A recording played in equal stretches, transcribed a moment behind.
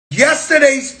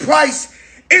Yesterday's price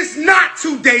is not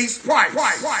today's price.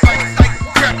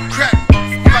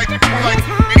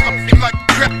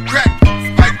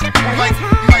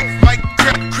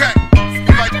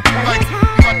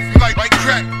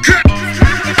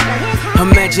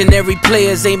 Imaginary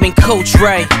players aiming coach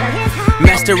right.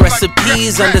 Master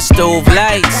recipes under stove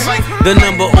lights. The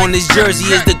number on his jersey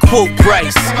is the quote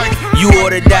price. You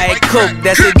order Diet Coke,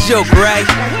 that's a joke, right?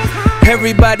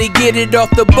 Everybody get it off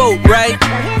the boat, right?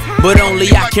 But only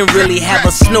I can really have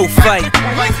a snow fight.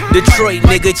 Detroit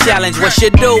nigga challenge, what's your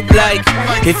dope like?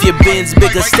 If your bin's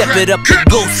bigger, step it up to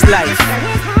ghost life.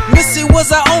 Missy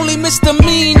was our only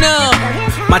misdemeanor.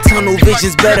 My tunnel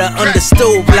vision's better under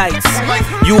stove lights.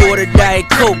 You order Diet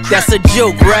Coke, that's a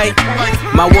joke, right?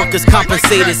 My workers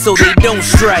compensated so they don't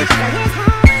strike.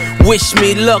 Wish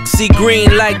me luck, see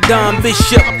green like Don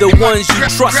Bishop. The ones you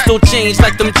trust don't change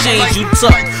like them chains you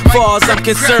tuck. Far as I'm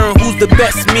concerned, who's the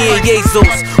best? Me and Jesus.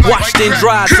 Washed and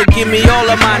dried, so give me all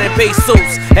of mine in pesos.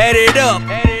 Add it up.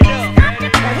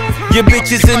 Your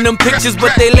bitches in them pictures,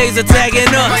 but they laser tagging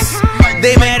us.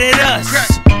 They mad at us.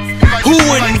 Who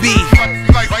wouldn't be?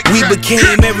 We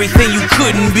became everything you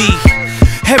couldn't be.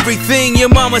 Everything your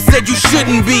mama said you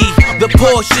shouldn't be. The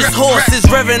Porsche's horse is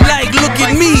revving like, look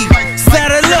at me.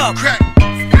 Saddle up.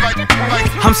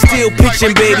 I'm still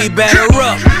pitching, baby, batter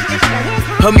up.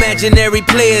 Imaginary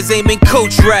players aiming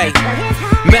coach right.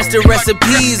 Master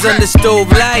recipes under stove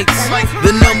lights.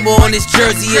 The number on his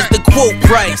jersey is the quote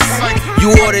price.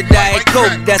 You order Diet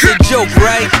Coke, that's a joke,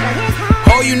 right?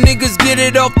 All you niggas get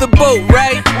it off the boat,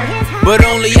 right? But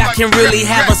only I can really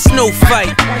have a snow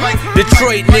fight.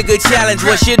 Detroit nigga challenge,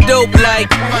 what's your dope like?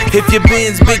 If your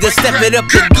bin's bigger, step it up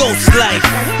to ghost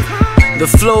life. The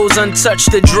flow's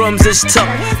untouched, the drums is tough.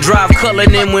 Drive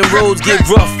coloring in when roads get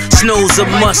rough. Snow's a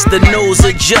must, the nose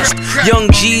adjust. Young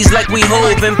G's like we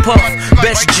Hove and Puff.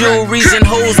 Best jewelries and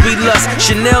hoes we lust.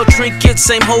 Chanel trinkets,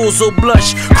 same hoes will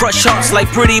blush. Crush hearts like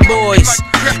pretty boys.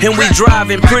 And we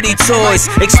driving pretty toys.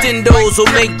 Extendos will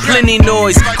make plenty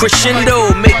noise.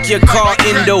 Crescendo, make your car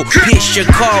endo. Pierce your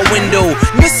car window.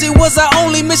 Missy was our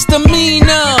only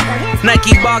misdemeanor.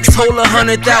 Nike box hold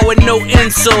 100 out with no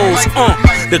insoles.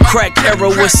 The crack era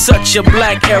was such a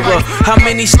black era. How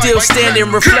many still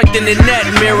standing reflecting in that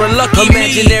mirror? Lucky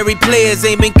imaginary players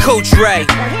aiming coach right.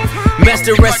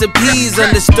 Master recipes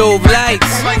under stove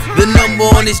lights. The number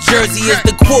on his jersey is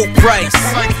the quote price.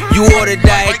 You order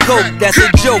Diet Coke, that's a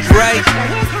joke, right?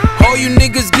 All you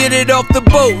niggas get it off the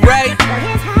boat, right?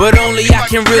 But only I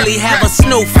can really have a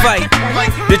snow fight.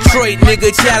 Detroit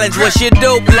nigga challenge, what's your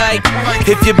dope like?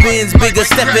 If your bin's bigger,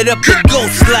 step it up to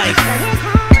ghost life.